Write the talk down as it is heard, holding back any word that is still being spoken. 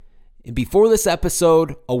And before this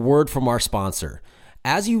episode, a word from our sponsor.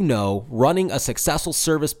 As you know, running a successful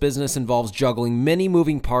service business involves juggling many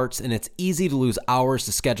moving parts, and it's easy to lose hours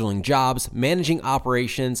to scheduling jobs, managing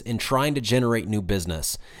operations, and trying to generate new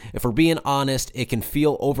business. If we're being honest, it can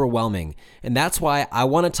feel overwhelming, and that's why I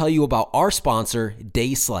want to tell you about our sponsor,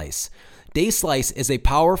 DaySlice. DaySlice is a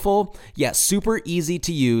powerful yet super easy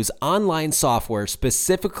to use online software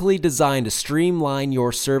specifically designed to streamline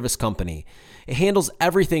your service company. It handles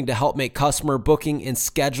everything to help make customer booking and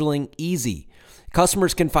scheduling easy.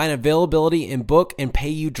 Customers can find availability and book and pay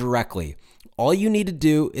you directly. All you need to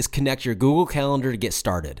do is connect your Google Calendar to get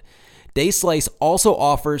started. DaySlice also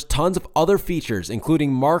offers tons of other features,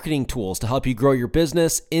 including marketing tools to help you grow your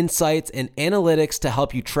business, insights, and analytics to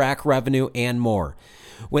help you track revenue and more.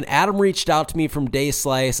 When Adam reached out to me from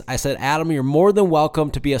DaySlice, I said, Adam, you're more than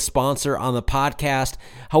welcome to be a sponsor on the podcast.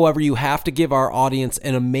 However, you have to give our audience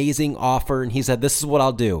an amazing offer. And he said, this is what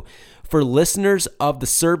I'll do. For listeners of the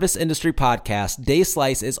Service Industry Podcast,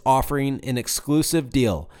 DaySlice is offering an exclusive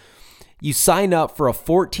deal. You sign up for a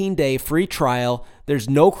 14-day free trial. There's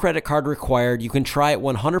no credit card required. You can try it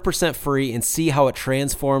 100% free and see how it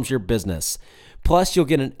transforms your business. Plus, you'll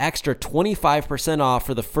get an extra 25% off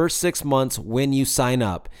for the first 6 months when you sign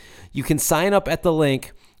up. You can sign up at the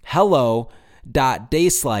link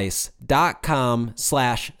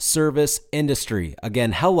hello.dayslice.com/service-industry.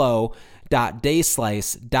 Again,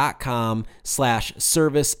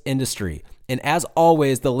 hello.dayslice.com/service-industry. And as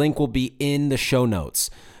always, the link will be in the show notes.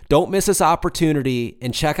 Don't miss this opportunity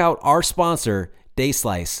and check out our sponsor,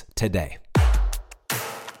 DaySlice, today.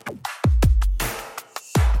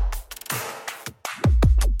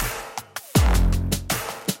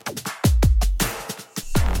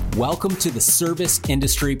 Welcome to the Service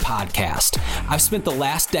Industry Podcast. I've spent the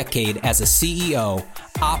last decade as a CEO,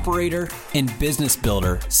 operator, and business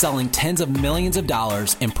builder selling tens of millions of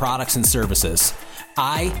dollars in products and services.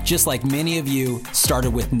 I, just like many of you,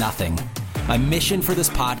 started with nothing. My mission for this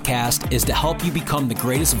podcast is to help you become the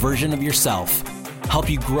greatest version of yourself, help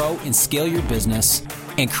you grow and scale your business,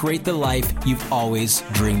 and create the life you've always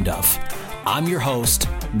dreamed of. I'm your host,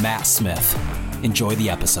 Matt Smith. Enjoy the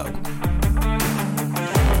episode.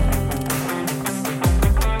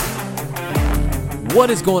 What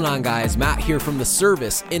is going on, guys? Matt here from the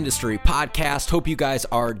Service Industry Podcast. Hope you guys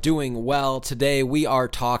are doing well. Today we are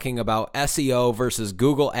talking about SEO versus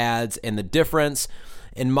Google Ads and the difference,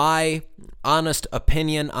 in my honest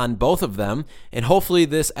opinion, on both of them. And hopefully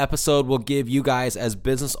this episode will give you guys as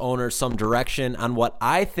business owners some direction on what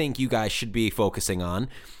I think you guys should be focusing on,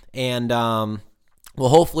 and will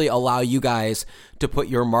hopefully allow you guys to put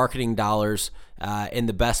your marketing dollars in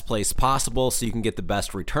the best place possible so you can get the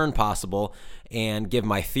best return possible, and give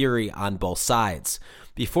my theory on both sides.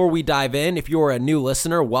 Before we dive in, if you're a new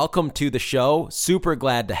listener, welcome to the show. Super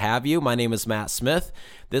glad to have you. My name is Matt Smith.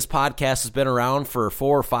 This podcast has been around for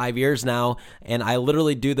 4 or 5 years now, and I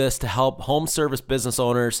literally do this to help home service business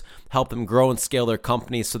owners, help them grow and scale their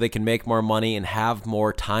companies so they can make more money and have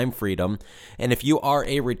more time freedom. And if you are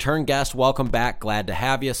a return guest, welcome back. Glad to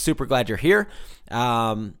have you. Super glad you're here.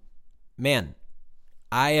 Man,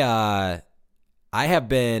 I have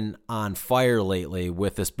been on fire lately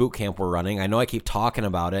with this boot camp we're running. I know I keep talking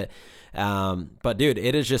about it, but dude,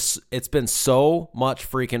 it's been so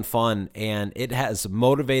much freaking fun, and it has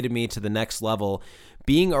motivated me to the next level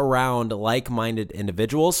being around like-minded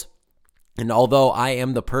individuals. And although I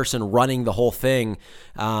am the person running the whole thing,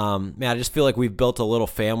 man, I just feel like we've built a little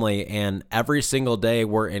family, and every single day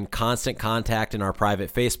we're in constant contact in our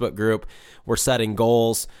private Facebook group. We're setting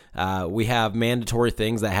goals. We have mandatory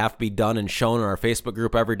things that have to be done and shown in our Facebook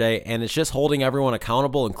group every day, and it's just holding everyone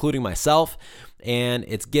accountable, including myself, and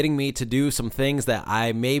it's getting me to do some things that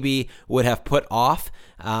I maybe would have put off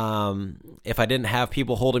if I didn't have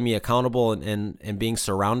people holding me accountable and being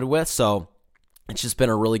surrounded with. So it's just been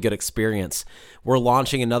a really good experience. We're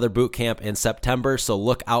launching another boot camp in September, so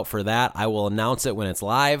look out for that. I will announce it when it's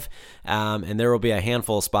live, and there will be a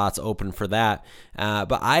handful of spots open for that.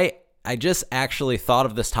 But I just actually thought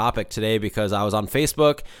of this topic today because I was on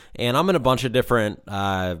Facebook, and I'm in a bunch of different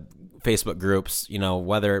Facebook groups, you know,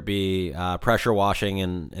 whether it be pressure washing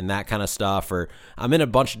and that kind of stuff, or I'm in a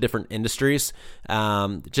bunch of different industries,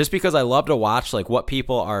 just because I love to watch like what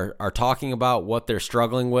people are talking about, what they're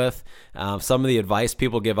struggling with. Some of the advice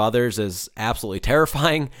people give others is absolutely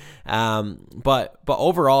terrifying. But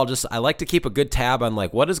overall, just I like to keep a good tab on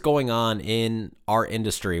like what is going on in our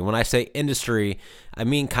industry. When I say industry, I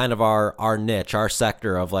mean kind of our niche, our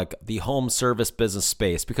sector of like the home service business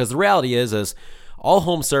space, because the reality is all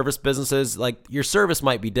home service businesses, like your service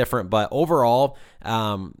might be different, but overall,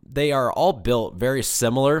 they are all built very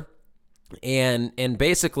similar. And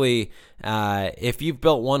basically, if you've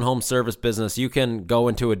built one home service business, you can go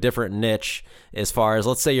into a different niche as far as,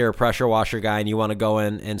 let's say you're a pressure washer guy and you want to go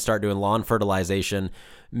in and start doing lawn fertilization.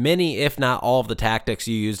 Many, if not all of the tactics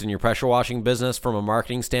you used in your pressure washing business from a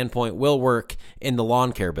marketing standpoint will work in the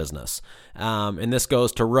lawn care business. And this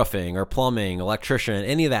goes to roofing or plumbing, electrician,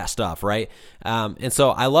 any of that stuff, right? And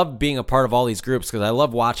so I love being a part of all these groups because I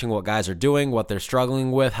love watching what guys are doing, what they're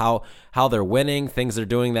struggling with, how they're winning, things they're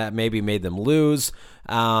doing that maybe made them lose.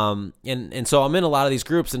 And so I'm in a lot of these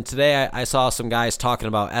groups, and today I saw some guys talking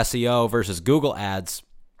about SEO versus Google ads.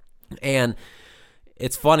 And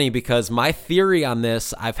it's funny because my theory on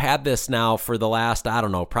this, I've had this now for the last, I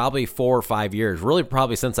don't know, probably 4 or 5 years, really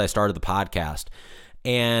probably since I started the podcast.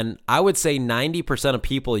 And I would say 90% of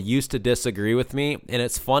people used to disagree with me. And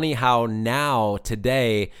it's funny how now,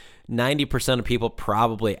 today, 90% of people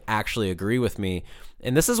probably actually agree with me.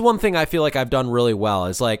 And this is one thing I feel like I've done really well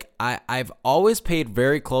is like I've always paid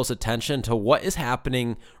very close attention to what is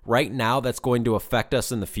happening right now that's going to affect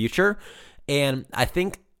us in the future. And I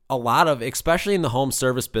think a lot of, especially in the home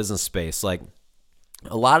service business space, like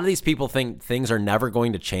a lot of these people think things are never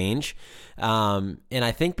going to change. And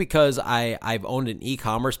I think because I've owned an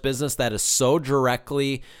e-commerce business that is so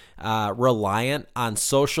directly reliant on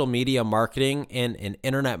social media marketing and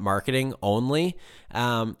internet marketing only,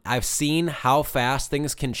 I've seen how fast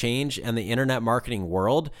things can change in the internet marketing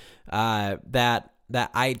world, that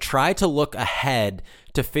I try to look ahead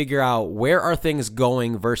to figure out where are things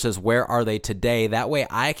going versus where are they today. That way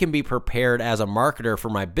I can be prepared as a marketer for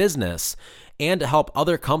my business and to help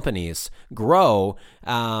other companies grow,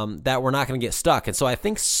 that we're not going to get stuck. And so I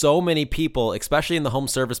think so many people, especially in the home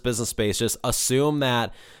service business space, just assume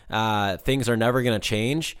that things are never going to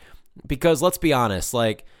change because let's be honest,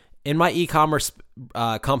 like in my e-commerce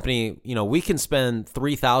company, we can spend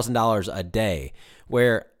 $3,000 a day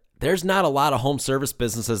where there's not a lot of home service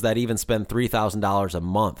businesses that even spend $3,000 a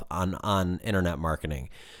month on internet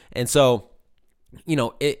marketing. And so,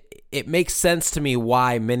 it makes sense to me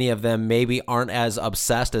why many of them maybe aren't as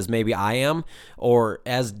obsessed as maybe I am or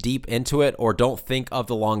as deep into it or don't think of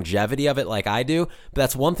the longevity of it like I do. But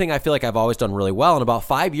that's one thing I feel like I've always done really well. And about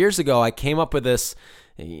 5 years ago, I came up with this,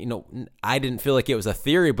 I didn't feel like it was a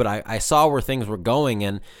theory, but I saw where things were going.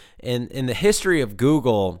 And in the history of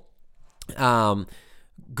Google,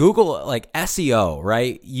 Google, like SEO,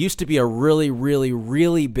 right, used to be a really, really,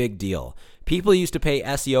 really big deal. People used to pay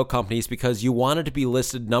SEO companies because you wanted to be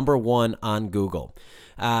listed number one on Google.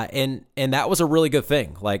 And that was a really good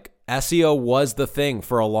thing. Like SEO was the thing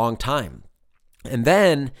for a long time. And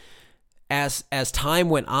then as time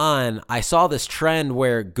went on, I saw this trend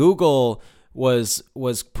where Google was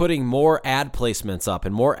putting more ad placements up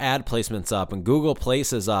and more ad placements up and Google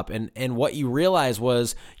Places up. And what you realized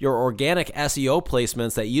was your organic SEO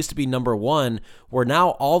placements that used to be number one were now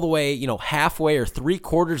all the way, halfway or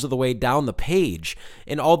 3/4 of the way down the page.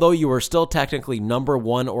 And although you were still technically number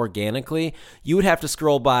one organically, you would have to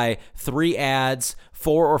scroll by 3 ads,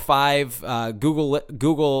 4 or 5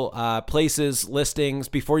 Google Places listings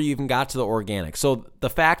before you even got to the organic. So the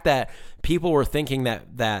fact that people were thinking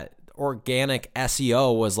that organic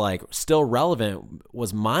SEO was like still relevant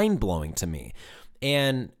was mind-blowing to me.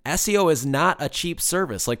 And SEO is not a cheap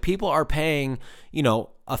service. Like people are paying,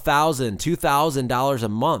 $1,000, $2,000 a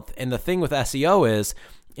month. And the thing with SEO is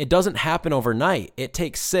it doesn't happen overnight. It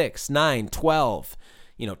takes 6, 9, 12,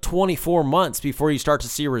 24 months before you start to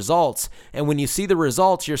see results. And when you see the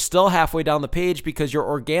results, you're still halfway down the page because your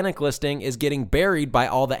organic listing is getting buried by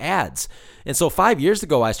all the ads. And so 5 years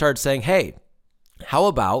ago, I started saying, hey, how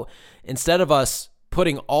about instead of us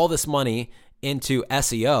putting all this money into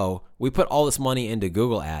SEO, we put all this money into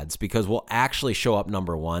Google ads because we'll actually show up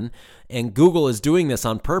number one. And Google is doing this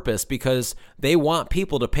on purpose because they want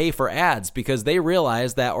people to pay for ads because they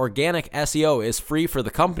realize that organic SEO is free for the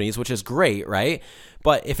companies, which is great, right?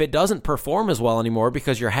 But if it doesn't perform as well anymore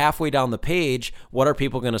because you're halfway down the page, what are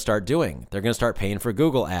people going to start doing? They're going to start paying for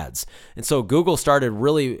Google ads. And so Google started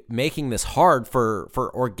really making this hard for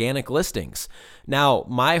organic listings. Now,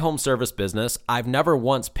 my home service business, I've never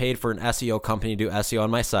once paid for an SEO company to do SEO on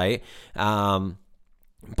my site.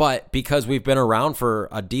 But because we've been around for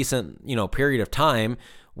a decent, period of time,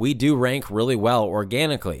 we do rank really well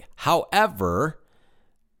organically. However,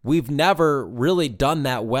 we've never really done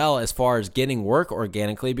that well as far as getting work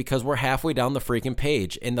organically because we're halfway down the freaking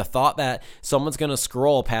page. And the thought that someone's going to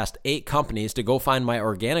scroll past 8 companies to go find my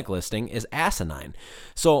organic listing is asinine.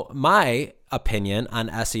 So my opinion on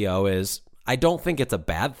SEO is I don't think it's a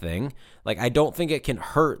bad thing. Like, I don't think it can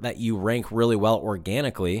hurt that you rank really well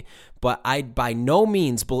organically, but I by no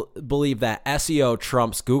means believe that SEO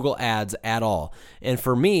trumps Google ads at all. And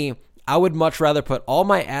for me, I would much rather put all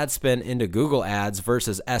my ad spend into Google Ads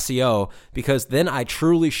versus SEO, because then I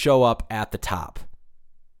truly show up at the top.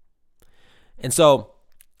 And so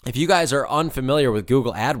if you guys are unfamiliar with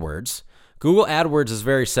Google AdWords is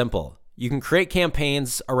very simple. You can create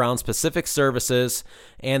campaigns around specific services,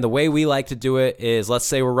 and the way we like to do it is, let's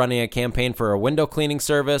say we're running a campaign for a window cleaning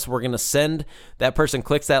service. We're going to send, that person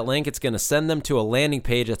clicks that link, it's going to send them to a landing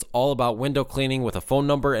page that's all about window cleaning with a phone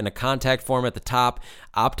number and a contact form at the top,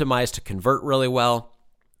 optimized to convert really well,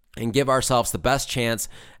 and give ourselves the best chance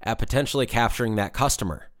at potentially capturing that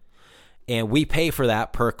customer. And we pay for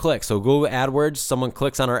that per click. So Google AdWords, someone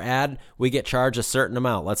clicks on our ad, we get charged a certain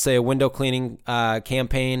amount. Let's say a window cleaning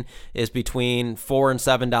campaign is between $4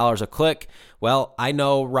 and $7 a click. Well, I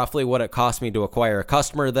know roughly what it costs me to acquire a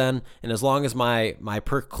customer then. And as long as my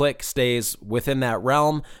per click stays within that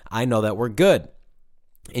realm, I know that we're good.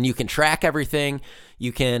 And you can track everything.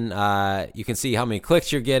 You can see how many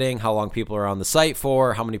clicks you're getting, how long people are on the site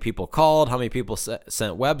for, how many people called, how many people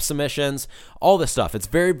sent web submissions, all this stuff. It's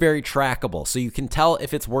very, very trackable, so you can tell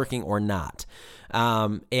if it's working or not.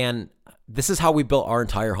 And this is how we built our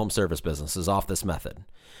entire home service business, is off this method.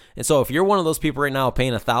 And so if you're one of those people right now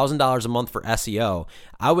paying $1,000 a month for SEO,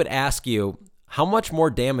 I would ask you, how much more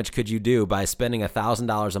damage could you do by spending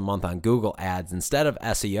 $1,000 a month on Google Ads instead of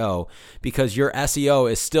SEO? Because your SEO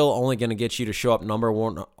is still only going to get you to show up number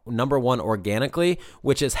one organically,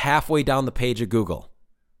 which is halfway down the page of Google.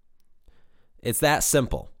 It's that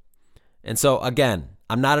simple. And so again,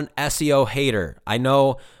 I'm not an SEO hater. I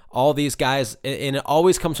know all these guys, and it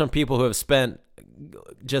always comes from people who have spent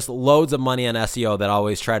just loads of money on SEO that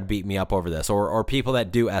always try to beat me up over this, or people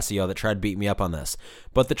that do SEO that try to beat me up on this.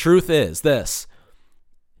 But the truth is this: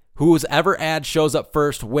 whose ever ad shows up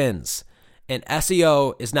first wins. And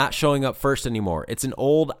SEO is not showing up first anymore. It's an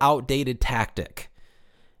old, outdated tactic.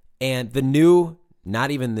 And the new,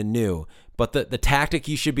 not even the new, but the tactic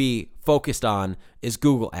you should be focused on is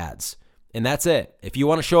Google Ads. And that's it. If you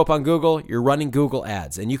want to show up on Google, you're running Google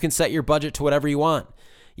Ads. And you can set your budget to whatever you want.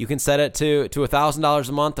 You can set it to $1,000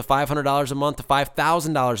 a month, to $500 a month, to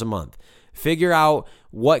 $5,000 a month. Figure out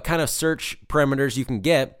what kind of search parameters you can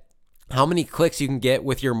get, how many clicks you can get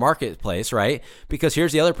with your marketplace, right? Because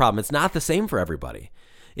here's the other problem. It's not the same for everybody.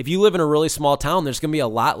 If you live in a really small town, there's going to be a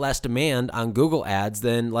lot less demand on Google Ads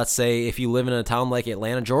than, let's say, if you live in a town like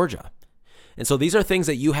Atlanta, Georgia. And so these are things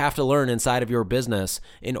that you have to learn inside of your business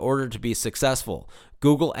in order to be successful.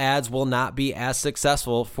 Google Ads will not be as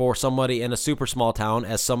successful for somebody in a super small town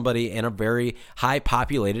as somebody in a very high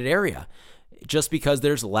populated area, just because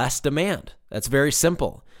there's less demand. That's very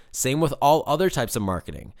simple. Same with all other types of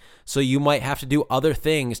marketing. So you might have to do other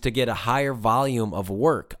things to get a higher volume of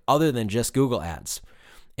work other than just Google Ads.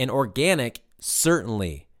 And organic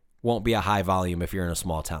certainly won't be a high volume if you're in a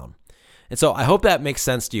small town. And so I hope that makes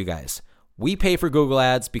sense to you guys. We pay for Google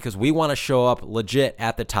Ads because we want to show up legit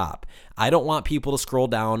at the top. I don't want people to scroll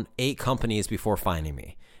down 8 companies before finding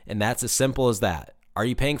me. And that's as simple as that. Are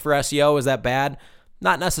you paying for SEO? Is that bad?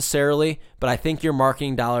 Not necessarily, but I think your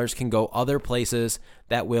marketing dollars can go other places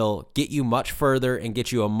that will get you much further and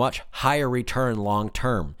get you a much higher return long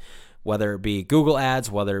term. Whether it be Google Ads,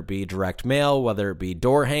 whether it be direct mail, whether it be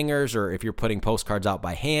door hangers, or if you're putting postcards out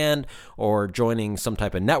by hand or joining some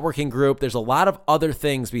type of networking group. There's a lot of other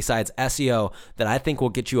things besides SEO that I think will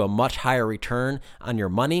get you a much higher return on your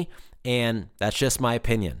money, and that's just my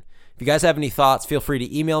opinion. If you guys have any thoughts, feel free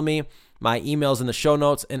to email me. My email's in the show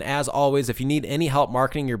notes. And as always, if you need any help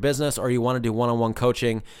marketing your business or you want to do one-on-one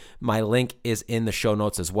coaching, my link is in the show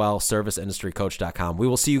notes as well, serviceindustrycoach.com. We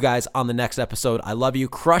will see you guys on the next episode. I love you.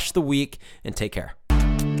 Crush the week and take care.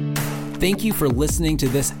 Thank you for listening to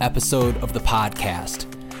this episode of the podcast.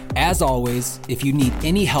 As always, if you need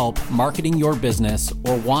any help marketing your business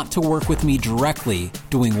or want to work with me directly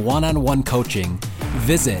doing one-on-one coaching,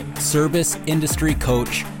 visit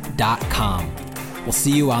serviceindustrycoach.com. We'll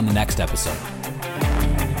see you on the next episode.